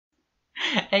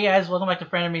Hey guys, welcome back to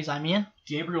Frenemies. I'm Ian.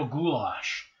 Gabriel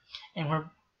Goulash. And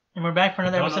we're back for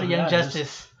another episode of Young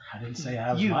Justice. I didn't say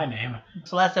that was my name.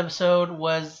 So last episode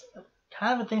was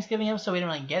kind of a Thanksgiving episode. We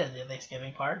didn't really get it, the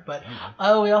Thanksgiving part, but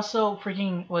we also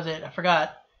I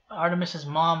forgot, Artemis's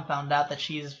mom found out that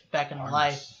she's back in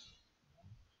life.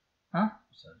 Huh?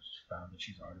 So she found that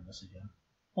she's Artemis again.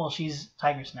 Well, she's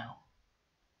Tigress now.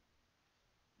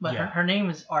 But her name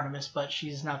is Artemis, but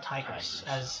she's now Tigress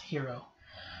as hero.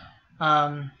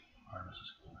 Artemis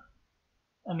is cool.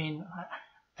 I mean,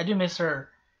 I do miss her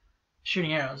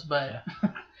shooting arrows, but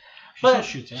she still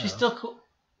shoots arrows. She's still cool.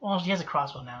 Well, she has a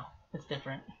crossbow now. It's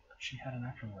different. She had an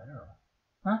actual arrow.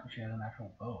 Huh? She had an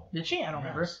actual bow. Did she? I don't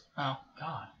remember. Oh.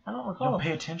 God. I don't recall. Don't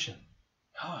pay attention.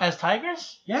 God. As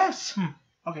Tigress? Yes.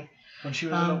 Okay. When she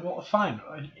was fine.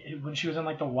 When she was in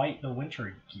like the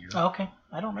winter gear. Oh, okay.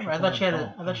 I don't remember. I thought she had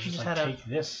a. I thought she just had a. Take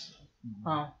this.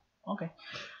 Oh. Okay.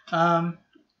 I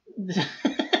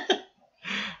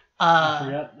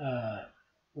forgot.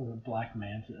 Was it Black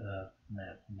Manta?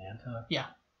 Manta? Yeah.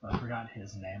 I forgot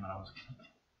his name, and I was gonna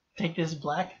take this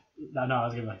black. No, I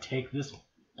was gonna take this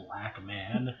black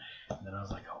man, and then I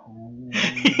was like, oh.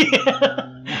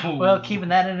 Well, keeping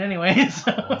that in anyway.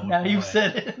 So now you've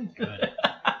said it. Good.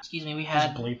 Excuse me. We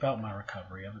had. Just bleep out my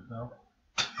recovery of it though.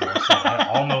 I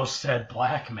almost said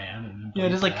black man. And yeah,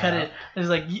 just like cut it. Just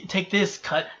like take this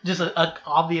cut. Just an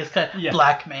obvious cut. Yeah.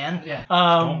 Black man. Yeah.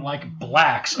 Don't like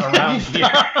blacks around here.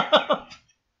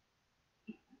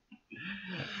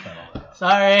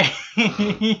 Sorry.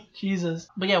 Jesus.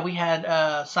 But yeah, we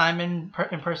had Simon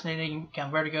impersonating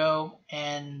Count Vertigo,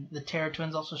 and the Terror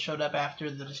Twins also showed up after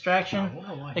the distraction.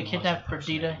 They kidnapped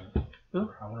Perdita.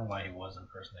 Who? I wonder why he was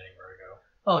impersonating Vertigo.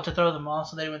 Oh, to throw them off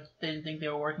so they didn't think they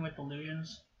were working with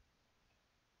illusions.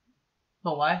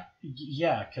 But why?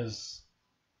 Yeah, because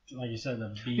like you said,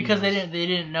 because they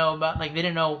didn't know about they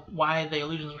didn't know why the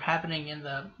illusions were happening in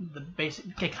the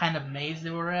basic kind of maze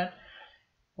they were at.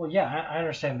 Well, yeah, I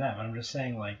understand that, but I'm just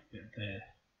saying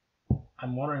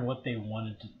I'm wondering what they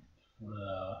wanted to.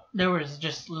 There was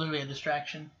just literally a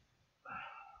distraction.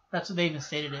 That's what they even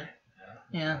stated it.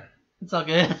 Yeah, it's all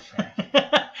good.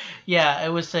 Yeah, it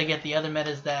was to get the other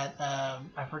metas that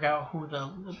I forgot who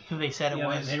they said it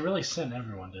was. They really sent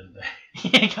everyone, didn't they?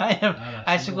 Yeah, kind of.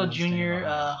 Icicle Junior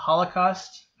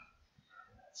Holocaust.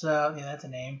 So yeah, that's a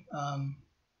name.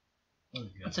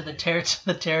 So the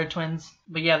Terror Twins.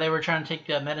 But yeah, they were trying to take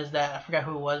the metas that I forgot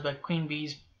who it was, but Queen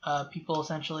Bee's people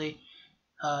essentially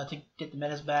to get the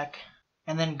metas back,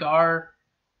 and then Gar,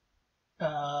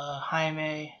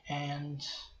 Jaime, and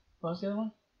what was the other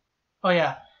one? Oh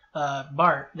yeah.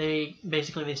 Bart, they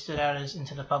stood out as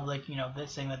into the public,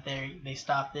 this saying that they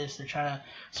stopped this. They're trying to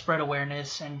spread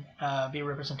awareness and be a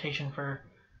representation for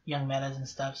young metas and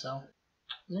stuff. So,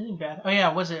 was anything bad? Oh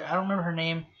yeah, was it? I don't remember her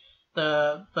name.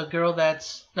 The girl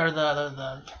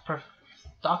the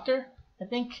doctor, I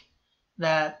think,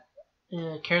 that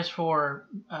cares for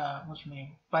what's her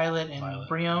name? Violet and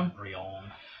Brion.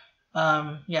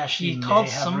 Yeah, she called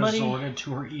somebody. She resorted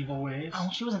to her evil ways. Oh,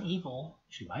 she wasn't evil.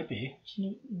 She might be.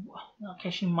 She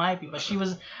might be, but she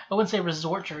was. I wouldn't say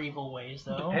resort to her evil ways,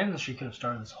 though. Depends. She could have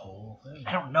started this whole thing.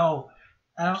 I don't know.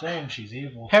 I'm saying she's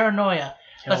evil. Paranoia.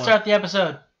 Let's start the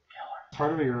episode.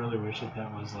 Part of me really wish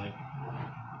that was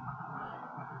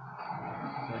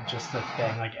just the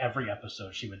thing. Like every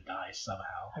episode, she would die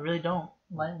somehow. I really don't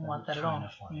want that at all.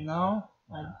 No,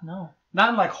 no.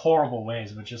 Not in horrible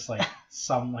ways, but just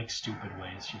some stupid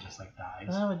ways. She just dies.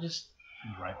 No, just be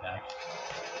right back.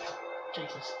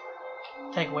 Jesus,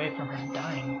 take away from her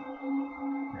dying.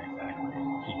 Exactly.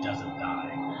 He doesn't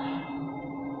die.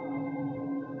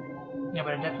 Yeah,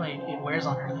 but it wears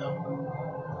on her though.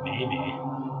 Maybe.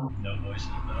 No voices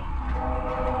though.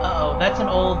 Uh-oh, that's an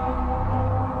old.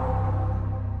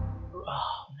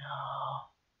 Oh no.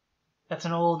 That's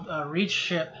an old Reach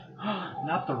ship.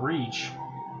 Not the Reach.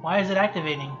 Why is it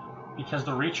activating? Because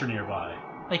the Reach are nearby.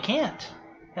 They can't.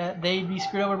 They'd be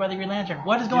screwed over by the Green Lantern.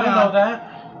 What is going on? You know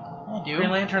that? I do. Green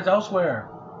Lantern's elsewhere.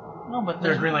 No, but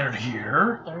there's Green Lantern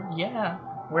here. Yeah.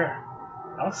 Where?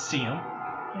 I don't see them.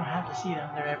 You don't have to see them.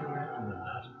 They're everywhere. They're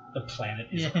not. The planet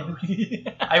is Earth.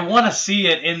 I want to see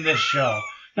it in this show.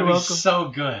 That'd be so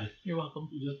good. You're welcome.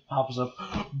 It just pops up.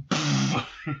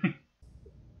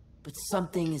 But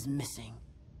something is missing.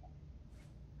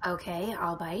 Okay,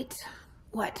 I'll bite.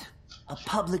 What? A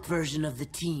public version of the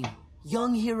team.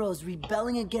 Young heroes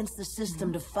rebelling against the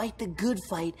system to fight the good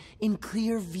fight in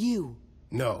clear view.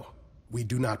 No, we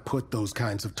do not put those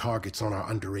kinds of targets on our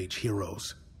underage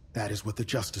heroes. That is what the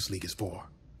Justice League is for.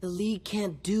 The League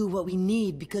can't do what we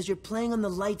need because you're playing on the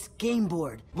Light's game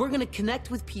board. We're gonna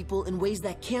connect with people in ways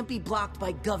that can't be blocked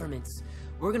by governments.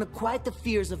 We're gonna quiet the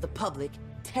fears of the public,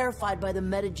 terrified by the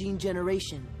metagene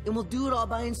generation. And we'll do it all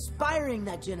by inspiring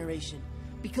that generation.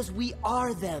 Because we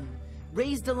are them.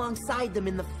 Raised alongside them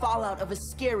in the fallout of a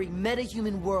scary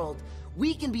meta-human world.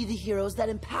 We can be the heroes that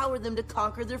empower them to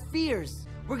conquer their fears.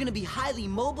 We're gonna be highly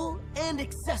mobile and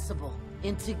accessible.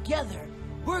 And together,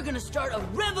 we're gonna start a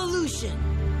revolution!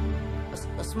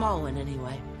 A small one,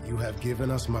 anyway. You have given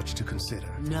us much to consider.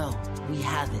 No, we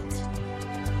haven't.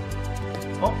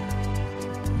 Oh,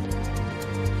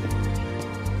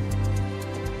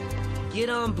 Get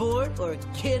on board or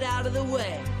get out of the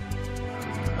way.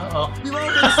 uh-oh. We've all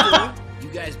heard the story. You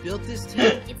guys built this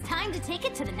team? It's time to take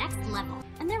it to the next level.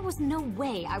 And there was no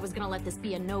way I was gonna let this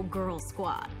be a no-girl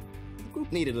squad. The group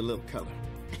needed a little color.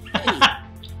 Hey,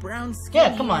 brown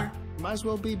skin. Yeah, come on. Might as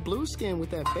well be blue skin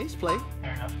with that faceplate.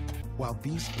 Fair enough. While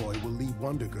Beast Boy will lead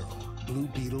Wonder Girl, Blue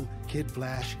Beetle, Kid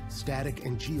Flash, Static,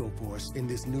 and Geoforce in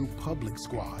this new public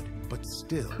squad, but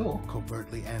still Cool.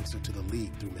 covertly answer to the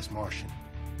League through Miss Martian.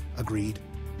 Agreed?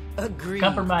 Agreed.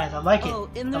 Compromise. I like it. Oh,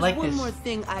 and I there's like one this. more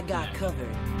thing I got covered.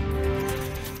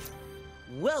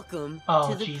 Welcome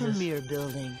Oh, to the Jesus. Premier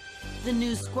Building, the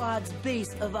new squad's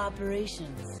base of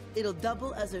operations. It'll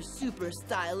double as our super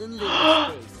style and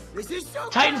living space. This is so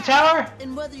Titan Tower.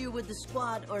 And whether you're with the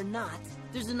squad or not,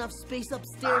 there's enough space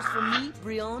upstairs for me,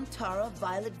 Brion, Tara,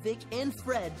 Violet, Vic, and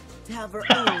Fred to have our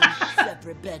own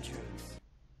separate bedrooms.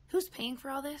 Who's paying for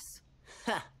all this?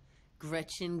 Ha!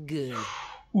 Gretchen Good.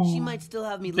 Ooh, She might still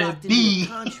have me locked baby.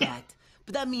 into a contract,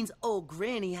 but that means old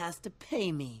Granny has to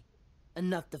pay me.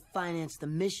 Enough to finance the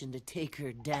mission to take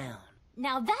her down.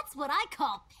 Now that's what I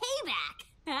call payback.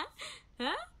 Huh?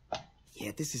 Huh?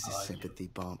 Yeah, this is a sympathy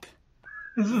bump.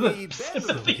 This is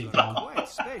The a bedroom is quite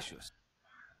spacious.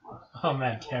 Oh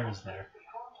man, Kara's there.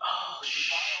 Oh,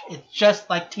 shh. It's just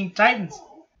like Teen Titans.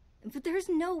 But there's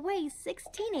no way 6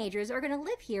 teenagers are gonna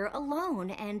live here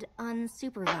alone and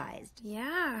unsupervised.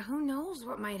 Yeah, who knows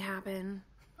what might happen.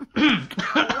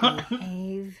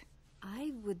 Ave,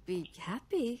 I would be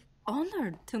happy,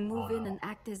 honored to move in and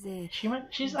act as a...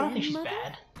 She's. I don't think she's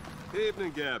bad.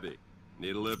 Evening, Gabby.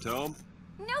 Need a lift home?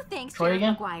 No thanks, Troy Sheriff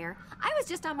again? McGuire. I was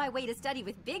just on my way to study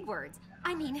with big words.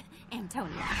 I mean,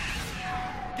 Antonia.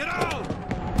 Get out!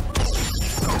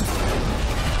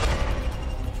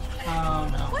 Oh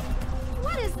no.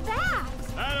 What is that?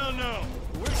 I don't know.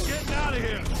 We're getting out of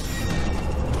here.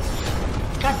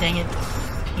 God dang it.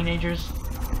 Teenagers.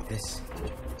 This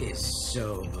is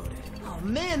so loaded. Oh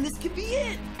man, this could be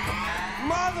it!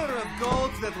 Mother of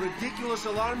gold, that ridiculous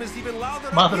alarm is even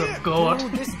louder Mother up here. of God. Ooh,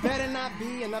 this better not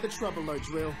be another trouble alert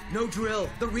drill. No drill,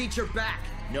 the Reach are back!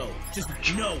 No, just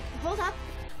no. Hold up.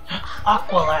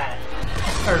 Aqualad.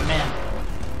 Or man.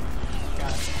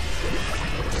 God.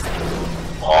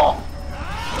 Oh.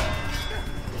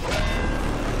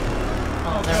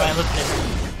 Oh, there I looked at it.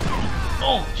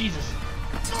 Oh, Jesus.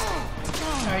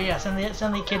 Alright, yeah, send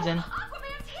the kids in.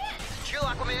 Aquaman's hit! Chill,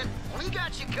 Aquaman. We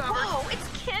got you covered. Whoa, it's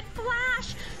Kid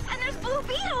Flash! And there's Blue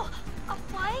Beetle! A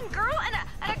flying girl and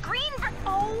a green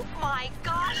oh my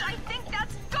gosh, I think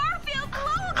that's Garfield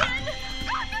Logan!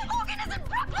 Garfield Logan is in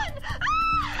Brooklyn!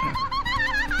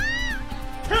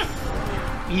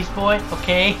 Ah! Beast Boy,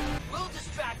 okay. We'll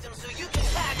distract them so you can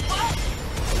tag what?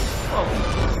 Whoa.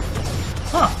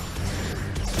 Huh.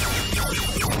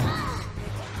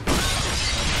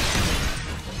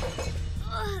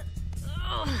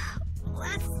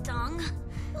 That stung.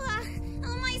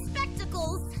 My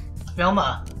spectacles.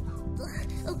 Velma.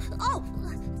 Oh,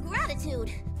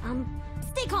 gratitude.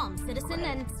 Stay calm, citizen,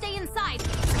 and stay inside.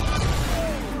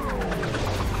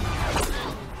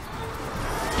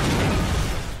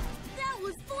 That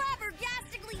was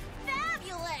flabbergastingly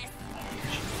fabulous.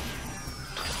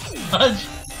 Fudge.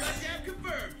 Shutdown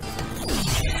confirmed.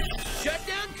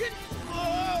 Shutdown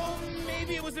Oh,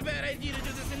 maybe it was a bad idea to do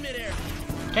this in midair.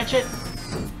 Catch it.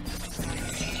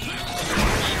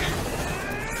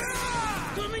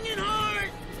 Coming in hard.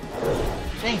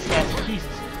 Thanks, guys. Jesus.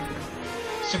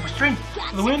 Super strength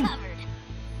for the win.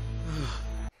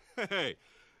 Hey,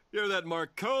 you're that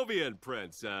Markovian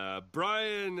prince,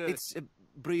 Brian... It's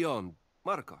Brion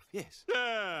Markov, yes.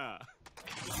 Yeah!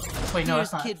 Wait, no,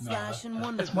 Here's that's not. Kid Flash and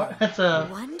Wonder That's more. Girl. That's a.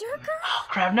 Wonder Girl? Oh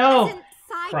crap! No. Isn't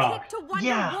Frog. sidekick to Wonder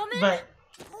Yeah, Woman? but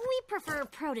We prefer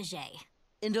protege.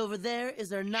 And over there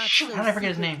is our not Shoot, so how did I forget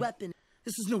his secret name? weapon.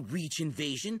 This is no Reach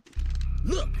invasion.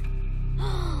 Look!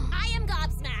 I am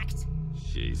gobsmacked.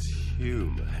 She's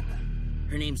human.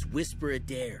 Her name's Whisper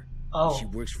Adair. Oh. She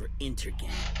works for Intergang.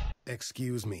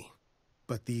 Excuse me,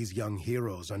 but these young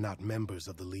heroes are not members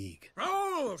of the League.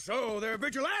 Oh, so they're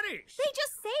vigilantes. They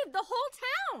just saved the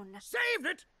whole town. Saved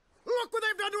it? Look what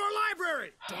they've done to our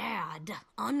library. Dad,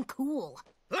 uncool.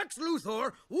 Lex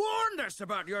Luthor warned us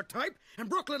about your type, and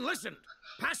Brooklyn listened.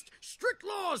 Passed strict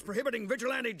laws prohibiting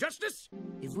vigilante justice.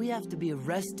 If we have to be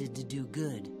arrested to do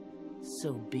good,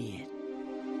 so be it.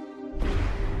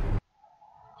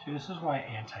 See, this is why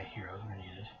anti-heroes are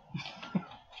needed.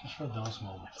 Just for those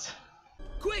moments.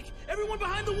 Quick! Everyone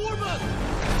behind the war bug!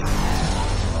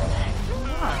 Come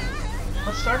on.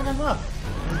 What's starting them up?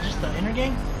 Is it just the inner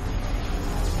gang?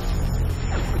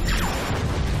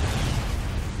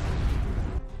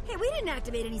 Hey, we didn't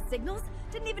activate any signals.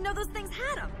 Didn't even know those things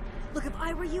had them. Look, if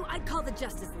I were you, I'd call the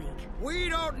Justice League. We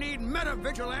don't need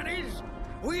meta-vigilantes.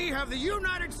 We have the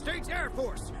United States Air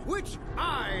Force, which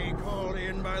I called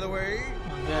in, by the way.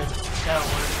 Oh, good. That'll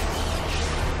work.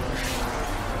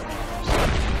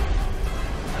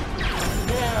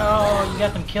 Yeah, oh, you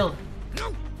got them killed. No.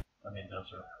 I mean,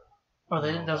 those are... Oh,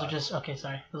 those are just... Okay,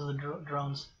 sorry. Those are the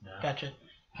drones. Yeah. Gotcha.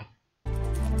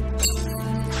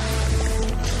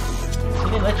 So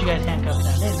they let you guys handcuff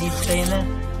them. They didn't need to stay in there.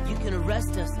 You can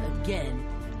arrest us again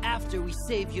after we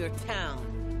save your town.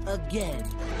 Again.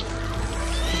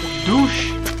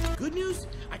 Douche. Good news?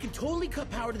 I can totally cut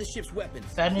power to the ship's weapons.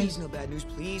 Bad news? Please, no bad news.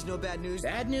 Please, no bad news.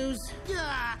 Bad news?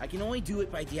 Yeah. I can only do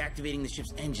it by deactivating the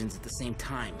ship's engines at the same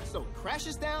time. So it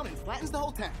crashes down and flattens the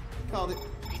whole town. Called it.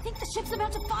 I think the ship's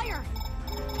about to fire.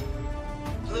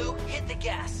 Blue, hit the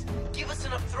gas. Give us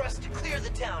enough thrust to clear the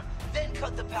town. Then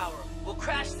cut the power. We'll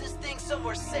crash this thing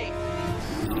somewhere safe.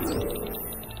 I'm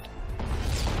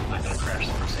not gonna crash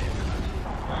somewhere safe.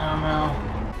 I don't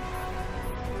know.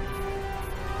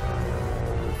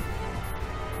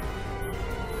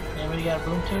 Anybody got a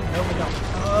boom tube? No, we don't.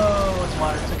 Oh, it's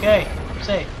water. It's okay. We're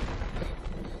safe.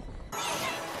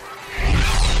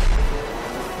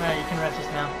 Alright, you can rest us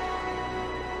now.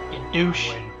 You douche.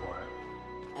 Waiting for it.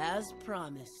 As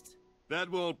promised. That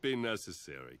won't be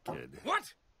necessary, kid.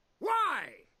 What?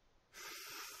 Why?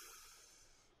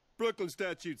 Brooklyn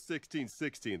Statute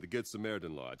 1616, the Good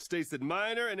Samaritan Law, it states that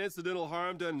minor and incidental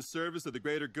harm done in service of the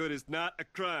greater good is not a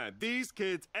crime. These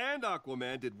kids and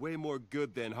Aquaman did way more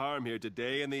good than harm here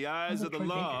today. In the eyes of the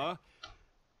law,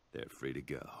 they're free to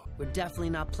go. We're definitely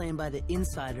not playing by the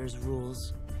insiders'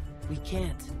 rules. We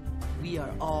can't. We are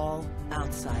all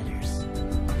outsiders.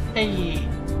 Hey!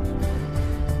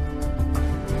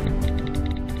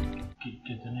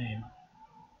 Get the name.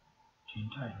 Teen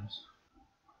Titans.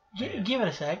 Give it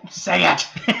a sec. Say it!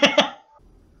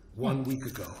 1 week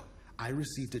ago, I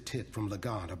received a tip from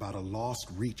Lagan about a lost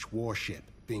Reach warship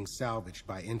being salvaged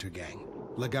by Intergang.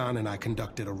 Lagan and I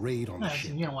conducted a raid on the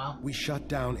ship. Been a while. We shut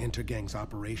down Intergang's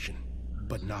operation,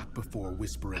 but not before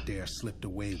Whisper Adair slipped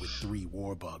away with 3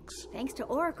 warbugs. Thanks to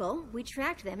Oracle, we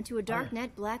tracked them to a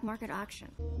darknet black market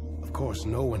auction. Of course,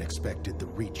 no one expected the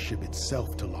Reach ship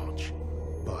itself to launch,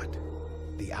 but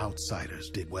the outsiders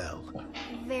did well.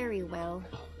 Very well.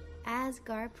 As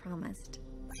Gar promised.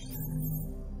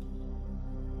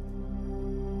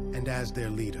 And as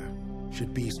their leader,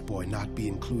 should Beast Boy not be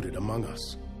included among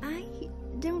us? I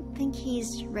don't think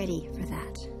he's ready for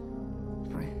that.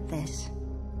 For this.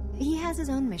 He has his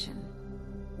own mission.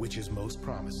 Which is most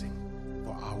promising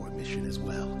for our mission as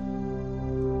well.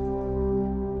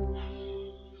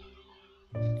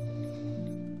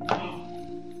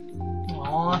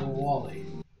 Aww. Wally.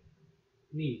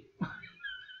 Neat.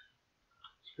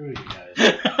 Screw you guys.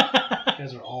 You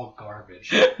guys are all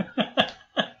garbage.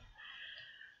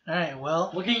 Alright,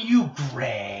 well. Look at you,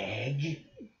 Greg.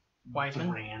 Wiseman.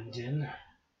 Brandon.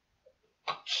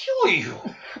 I'll kill you.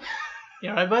 You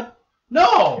alright, bud?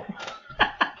 No!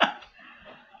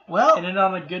 Well. Ended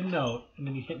on a good note, and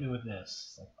then you hit me with this.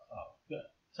 It's like, oh, good.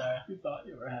 Sorry. You thought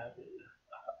you were happy.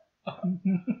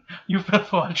 You fell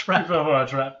for a trap. You fell for a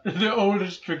trap. The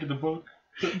oldest trick in the book.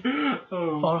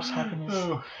 Oh, false happiness.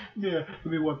 Oh, yeah. Let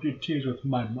me wipe your tears with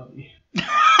my money.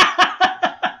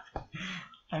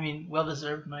 I mean,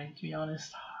 well-deserved money, to be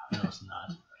honest. No, it's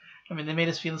not. I mean, they made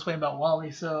us feel this way about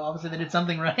Wally, so obviously they did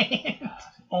something right. It's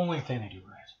the only thing they do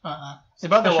right. They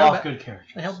brought the Show show off back. good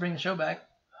characters. They helped bring the show back.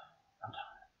 I'm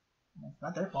tired. It's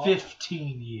not their fault.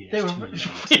 15 years. They were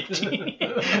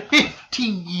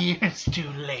 15 years too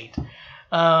late.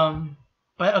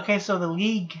 But okay, so the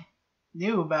League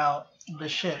knew about the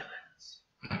ship.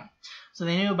 So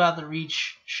they knew about the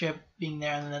Reach ship being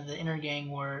there, and then the Intergang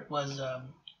was.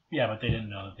 Yeah, but they didn't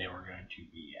know that they were going to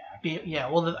be active. Yeah,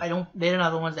 well, they're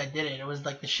not the ones that did it. It was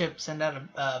like the ship sent out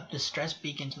a distress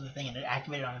beacon to the thing, and it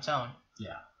activated on its own.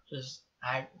 Yeah.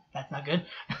 That's not good.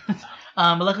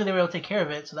 But luckily they were able to take care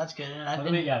of it, so that's good. And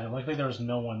luckily there was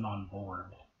no one on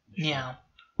board. Yeah.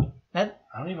 I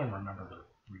don't even remember the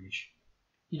Reach.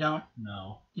 You don't?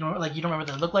 No. You don't remember what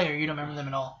they look like, or you don't remember them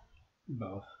at all?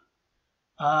 Both.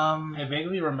 I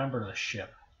vaguely remember the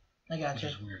ship. I got Which you.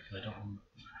 is weird because I don't remember.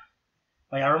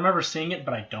 Like, I remember seeing it,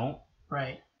 but I don't.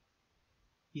 Right.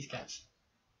 These guys.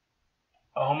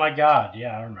 Oh my god,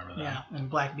 yeah, I remember that. Yeah, and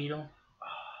Black Beetle.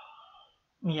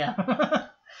 Yeah.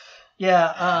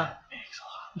 Yeah,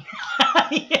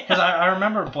 Because I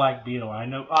remember Black Beetle.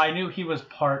 I knew he was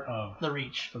part of the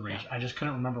Reach. The Reach. I just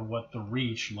couldn't remember what the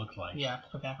Reach looked like. Yeah,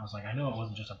 okay. I was like, I knew it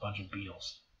wasn't just a bunch of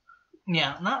beetles.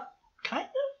 Yeah, not kind of.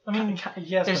 I mean,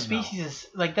 yes, their but no. species is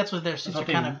like that's what their suits are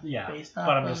kind of based on.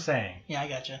 But I'm just saying. Yeah, I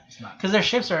gotcha. It's not because their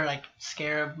ships are like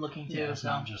scarab looking too. Yeah, it's so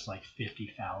not just like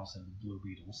 50,000 blue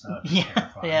beetles. Yeah,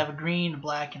 terrifying. they have a green, a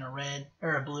black, and a red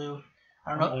or a blue.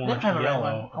 I don't know. They don't Orange, have a red yellow.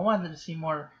 one. I wanted to see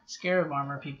more scarab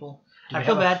armor people. Do I they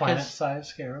feel have bad a because planet-sized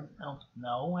scarab? I don't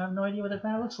know. I have no idea what their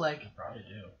planet looks like. They probably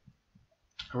do.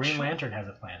 Green Lantern has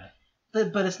a planet.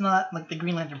 But it's not like the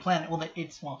Green Lantern planet. Well,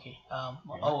 it's okay.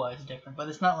 Oa is different, but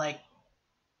it's not like.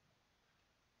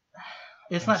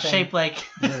 It's not shaped like.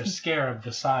 They're a scarab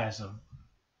the size of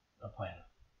a planet.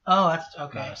 Oh, that's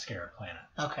okay. Not a scarab planet.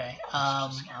 Okay. I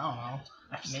don't know.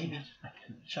 Maybe.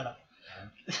 Shut up.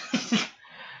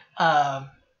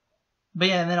 But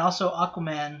yeah, and then also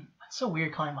Aquaman. It's so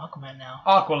weird calling him Aquaman now.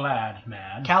 Aqualad,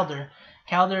 man. Calder,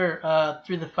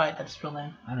 through the fight. That's his real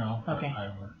name. I know. Okay. I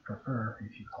would prefer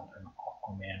if you called him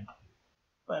Aquaman.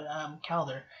 But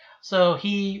Calder. So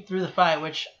he threw the fight,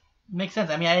 which makes sense.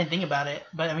 I mean, I didn't think about it,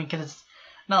 but I mean, because it's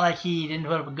not like he didn't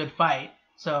put up a good fight.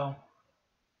 So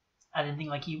I didn't think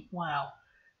like he. Wow,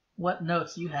 what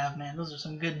notes you have, man? Those are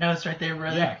some good notes right there,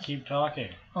 brother. Yeah, keep talking.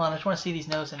 Hold on, I just want to see these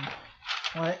notes, and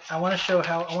I want to show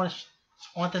how I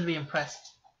want them to be impressed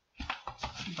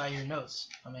by your notes,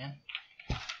 my man.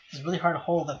 It's really hard to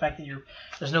hold the fact that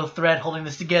there's no thread holding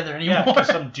this together anymore. Yeah, because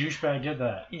some douchebag did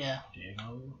that. Yeah.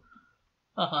 Diego.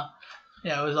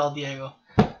 Yeah, it was all Diego.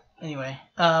 Anyway,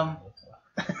 what?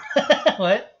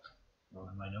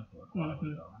 In my notebook.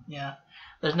 Yeah.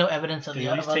 There's no evidence of Did the you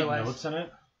at least take otherwise. notes in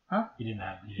it? Huh? He didn't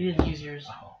have. He didn't use yours.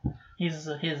 Oh. He's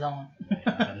his own.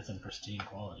 Yeah, it's in pristine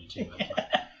quality too.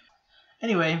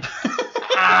 Anyway.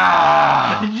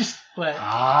 Just what?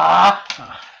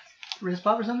 Wrist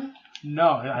pop or something? No,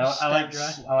 I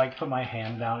like put my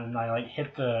hand down and I like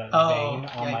hit the vein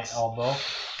on my elbow,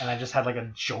 and I just had like a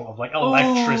jolt of like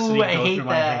electricity go through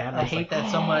my hand. I hate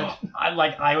that so much.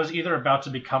 I was either about to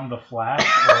become the Flash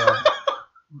or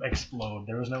explode.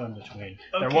 There was no in between.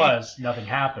 Okay. There was nothing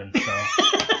happened. So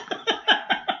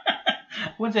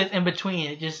once it's in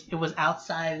between, it was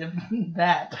outside of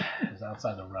that. It was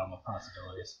outside the realm of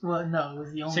possibilities. Well, no, it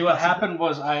was the only. See, what happened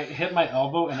was I hit my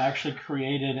elbow and actually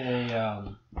created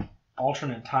a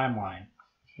alternate timeline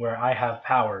where I have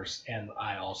powers and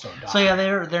I also die. So yeah,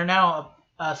 they're now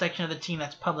a section of the team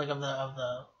that's public of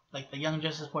the like the Young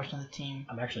Justice portion of the team.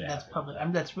 I'm actually that's happy public.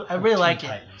 I really like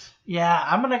Titans. it. Yeah,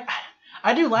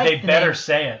 I do like. They better name.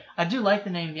 say it. I do like the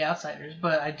name The Outsiders,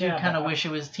 but I do kind of wish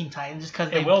it was Teen Titans just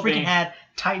because they will freaking be. had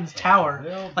Titans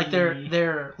Tower. Like be.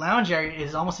 their lounge area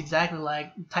is almost exactly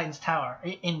like Titans Tower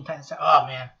in Titans Tower. Oh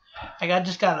man, I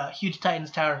just got a huge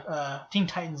Titans Tower, Teen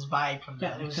Titans vibe from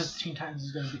that. Yeah, because Teen Titans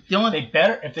is going to be. The only they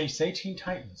better if they say Teen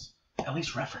Titans, at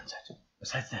least reference it.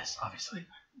 Besides this, obviously.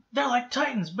 They're like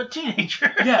Titans, but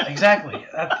teenager. Yeah, exactly.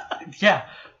 Yeah.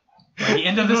 By the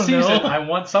end of the season, I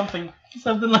want something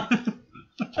like.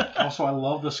 Also, I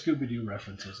love the Scooby-Doo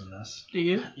references in this. Do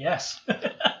you? Yes.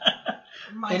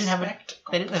 They didn't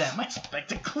have my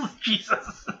spectacles.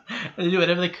 Jesus. They do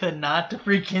whatever they could not to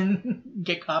freaking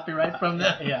get copyright from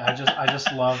them. Yeah, I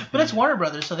just love. But it's Warner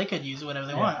Brothers, so they could use whatever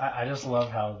they want. I just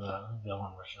love how the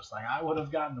villain was just like, I would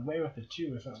have gotten away with it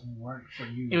too if it weren't for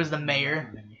you. It was the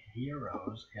mayor.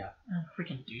 Heroes, yeah. Oh,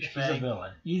 freaking douchebag. He's a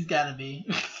villain. He's got to be.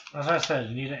 As I said,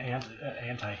 you need an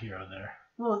anti-hero there.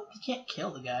 Well, you can't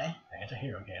kill the guy.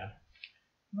 Anti-hero can.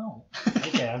 No.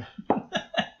 They can.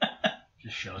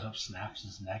 Just shows up, snaps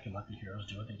his neck, and let the heroes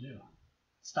do what they do.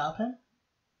 Stop him?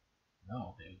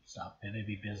 No, they would stop. They'd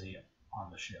be busy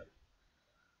on the ship.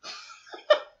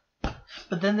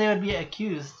 But then they would be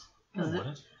accused.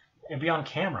 It'd be on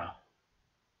camera.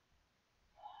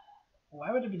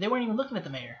 Why would it be? They weren't even looking at the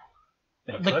mayor.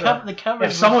 The cover.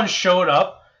 If someone showed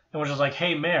up and was just like,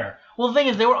 "Hey, mayor." Well, the thing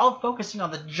is, they were all focusing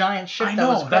on the giant ship. I that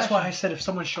was know. That's why I said if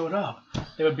someone showed up,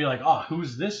 they would be like, "Oh,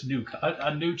 who's this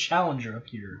a new challenger up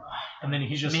here?" And then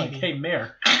he's just like, "Hey,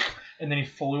 mayor," and then he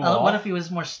flew off. What if he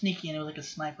was more sneaky and it was like a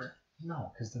sniper?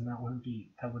 No, because then that wouldn't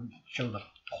show the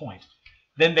point.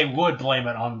 Then they would blame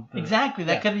it on exactly.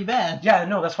 That could be bad. Yeah,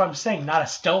 no, that's what I'm saying. Not a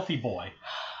stealthy boy.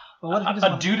 Well,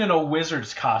 a dude in a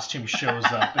wizard's costume shows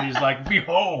up and he's like,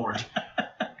 "Behold,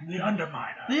 the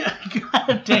Underminer." Yeah,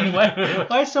 God dang!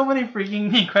 Why so many freaking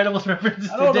Incredibles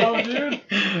references I don't today? know,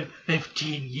 dude.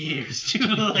 15 years too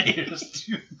late.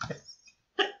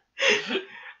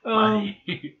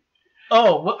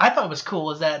 What I thought was cool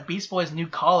was that Beast Boy's new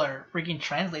collar freaking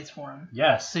translates for him.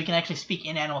 Yes. So he can actually speak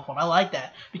in animal form. I like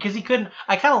that because he couldn't.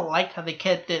 I kind of liked how they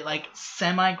kept it like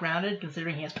semi-grounded,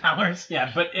 considering he has powers.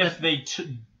 Yeah, but if they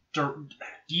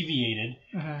deviated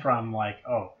from like,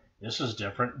 oh, this is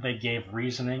different, they gave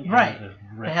reasoning. Right.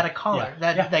 They had a collar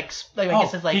that I guess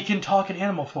it's like he can talk in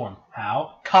animal form.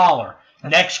 How? Collar.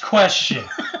 Next question.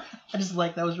 I just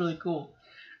like that was really cool.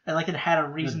 I like it had a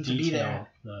reason to be there.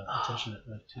 The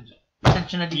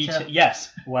attention to detail.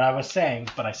 Yes, what I was saying,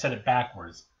 but I said it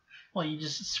backwards. Well, you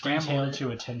just scrambled it.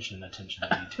 To attention to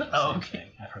detail. Oh, okay.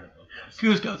 Thing. I've heard it both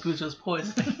ways. Cusco's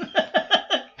poison.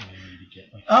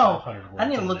 Like I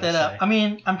need to look that up. I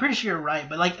mean, I'm pretty sure you're right,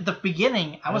 but like at the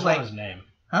beginning, I was like, his name.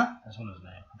 Huh? That's one of his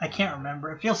name. I can't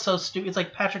remember. It feels so stupid. It's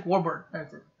like Patrick Warburton.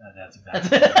 That's it. That's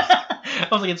exactly it. I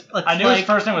was like, I knew his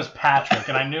first name was Patrick,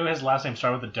 and I knew his last name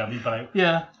started with a W, but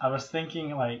I was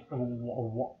thinking like,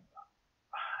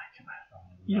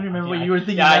 you don't remember what you were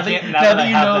thinking? Yeah, I can't. Now that I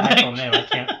have the actual name, I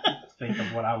can't think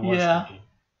of what I was thinking.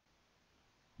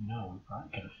 No, we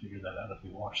probably could have figured that out if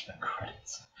we watched the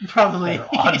credits. Probably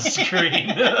on screen.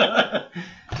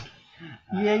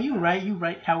 Yeah, you're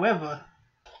right. However,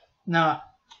 nah,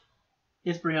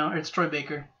 it's Brian. It's Troy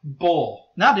Baker.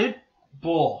 Bull. Nah, dude.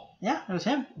 Bull. Yeah, it was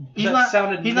him. He's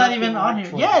not even on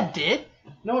here. Yeah, it did.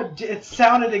 No, it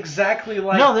sounded exactly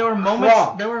like. No, there were moments.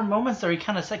 Kronk. There were moments where he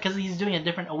kind of said because he's doing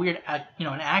a weird, an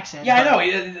accent. Yeah, I know.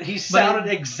 He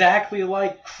sounded exactly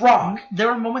like Kronk. There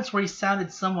were moments where he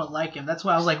sounded somewhat like him. That's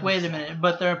why I was like, wait a minute.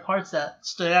 But there are parts that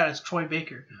stood out as Troy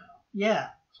Baker. Yeah,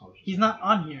 he's not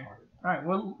on here. All right,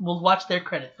 we'll watch their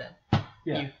credits then.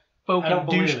 Yeah. You fucking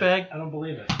douchebag. I don't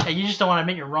believe it. Hey, you just don't want to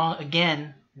admit you're wrong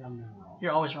again. Yeah, I'm never wrong.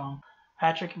 You're always wrong.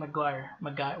 Patrick McGuire,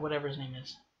 whatever his name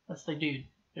is. That's the dude.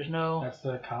 There's no. That's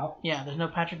the cop. Yeah, there's no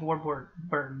Patrick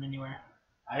Warburton anywhere.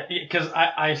 Because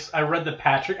I read the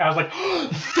Patrick, I was like,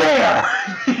 there!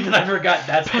 And I forgot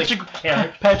that's the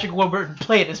character. Patrick Warburton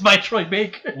played as by Troy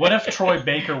Baker. What if Troy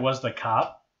Baker was the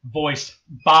cop, voiced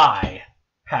by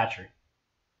Patrick?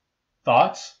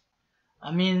 Thoughts?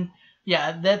 I mean,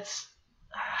 yeah, that's.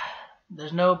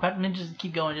 There's no Patrick. Just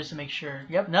keep going just to make sure.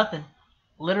 Yep, nothing.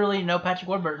 Literally no Patrick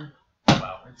Warburton.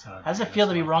 Wow. How does it feel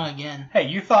to be wrong again? Hey,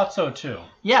 you thought so too.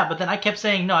 Yeah, but then I kept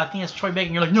saying, no, I think it's Troy Baker.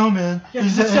 And you're like, no, man. Yeah, it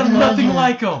sounded nothing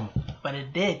like him. But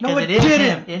it did. No, it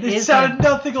didn't. It sounded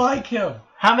nothing like him.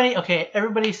 How many? Okay,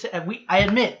 everybody said, I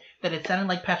admit that it sounded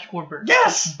like Patrick Warburton.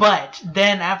 Yes! But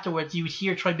then afterwards, you would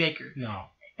hear Troy Baker. No.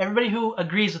 Everybody who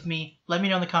agrees with me, let me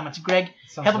know in the comments. Greg,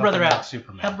 help a brother out.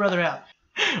 Help a brother out.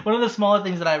 One of the smaller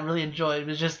things that I really enjoyed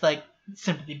was just like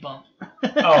sympathy bump.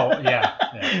 Oh,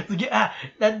 yeah.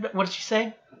 Like, what did she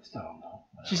say? I don't know.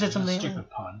 She said something. Stupid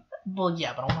pun. Well,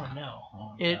 yeah, but I want to know.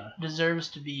 Oh, it deserves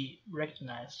to be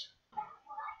recognized.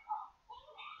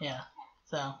 Yeah.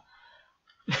 So,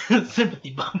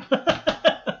 sympathy bump.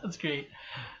 That's great.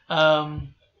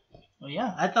 Well,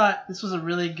 yeah, I thought this was a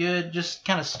really good, just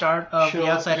kind of start of the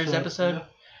Outsiders episode.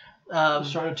 The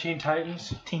start of Teen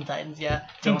Titans. Teen Titans, yeah.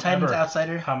 Teen Titans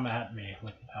Outsider. Come at me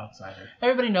with Outsider.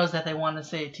 Everybody knows that they want to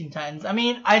say Teen Titans. I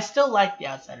mean, I still like the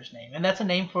Outsiders name, and that's a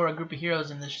name for a group of heroes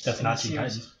in this. That's not Teen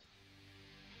Titans.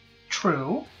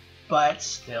 True, but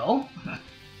still,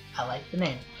 I like the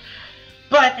name.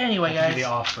 But anyway, guys,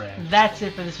 that's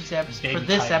it for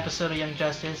this episode of Young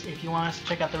Justice. If you want us to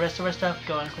check out the rest of our stuff,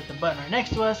 go and click the button right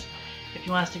next to us. If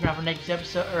you want to stick around for next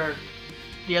episode or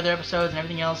the other episodes and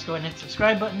everything else, go ahead and hit the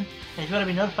subscribe button. And if you want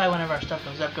to be notified whenever our stuff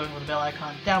comes up, go with the bell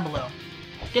icon down below.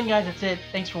 Again, guys, that's it.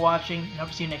 Thanks for watching, and hope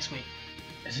to see you next week.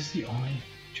 Is this the only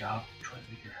job Troy